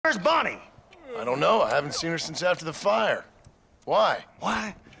Where's Bonnie? I don't know. I haven't seen her since after the fire. Why?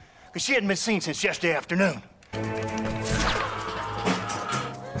 Why? Because she hadn't been seen since yesterday afternoon.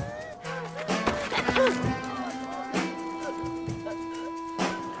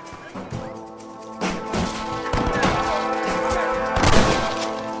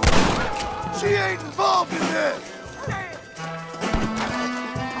 She ain't involved in this!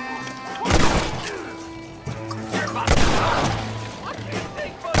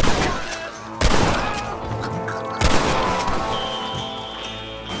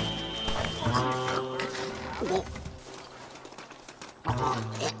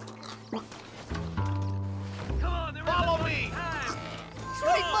 Follow me!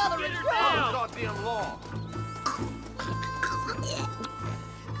 Sweet mother is wrong! Goddamn law!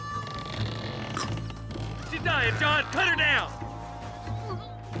 She's dying, John! Cut her down!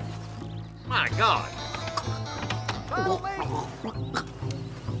 My God! Follow me!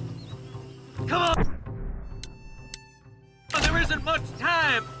 Come on! There isn't much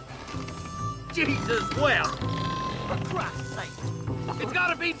time! Jesus, well! For Christ's sake! It's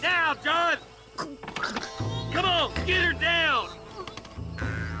gotta be now, John! Come on, get her down!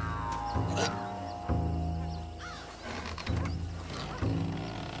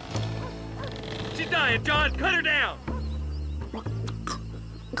 She's dying, John! Cut her down!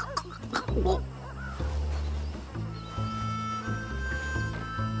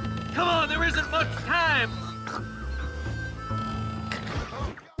 Come on, there isn't much time!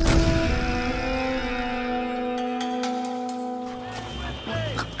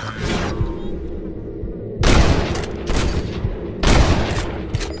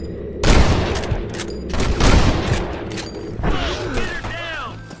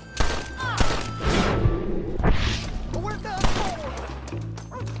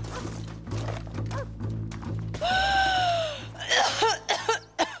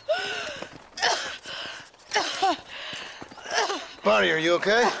 Bonnie, are you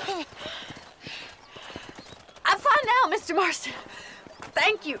okay? I'm fine now, Mr. Marston.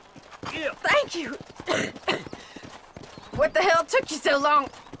 Thank you. Yeah. Thank you. What the hell took you so long,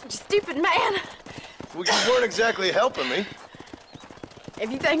 you stupid man? Well, you weren't exactly helping me.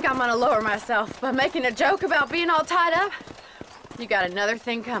 If you think I'm gonna lower myself by making a joke about being all tied up, you got another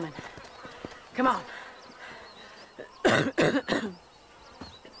thing coming. Come on.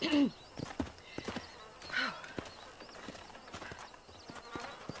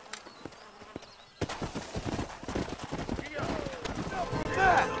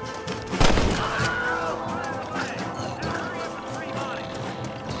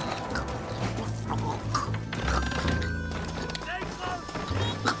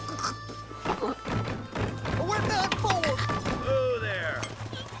 We're done for! Oh, there!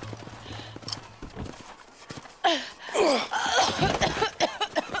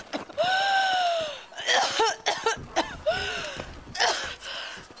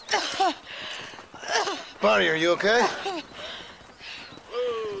 Bonnie, are you okay?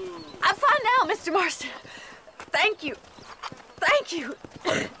 I'm fine now, Mr. Marston. Thank you. Thank you.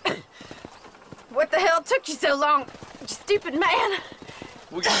 What the hell took you so long, you stupid man?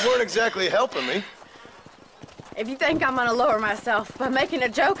 Well, you weren't exactly helping me. If you think I'm gonna lower myself by making a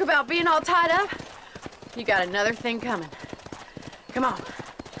joke about being all tied up, you got another thing coming. Come on.